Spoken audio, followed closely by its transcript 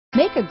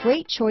Make a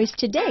great choice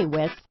today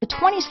with the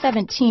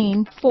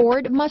 2017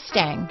 Ford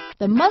Mustang.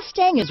 The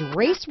Mustang is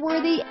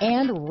race-worthy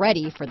and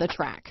ready for the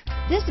track.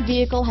 This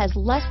vehicle has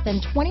less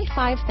than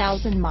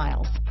 25,000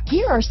 miles.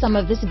 Here are some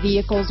of this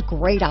vehicle's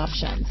great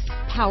options: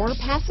 power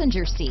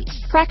passenger seat,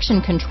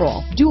 traction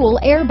control, dual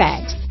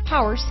airbags,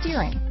 power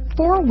steering,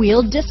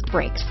 four-wheel disc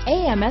brakes,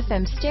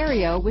 AM/FM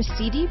stereo with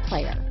CD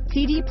player,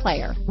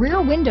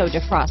 rear window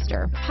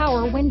defroster,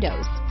 power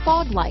windows,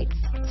 fog lights,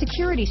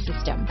 security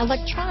system,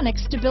 electronic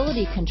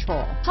stability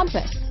control,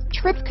 compass,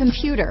 trip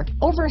computer,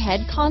 overhead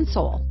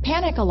console,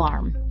 panic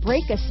alarm,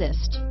 brake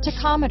assist,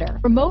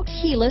 tachometer, remote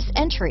keyless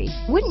entry.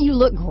 Wouldn't you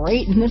look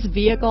great in this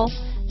vehicle?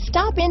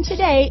 Stop in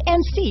today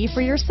and see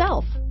for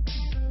yourself.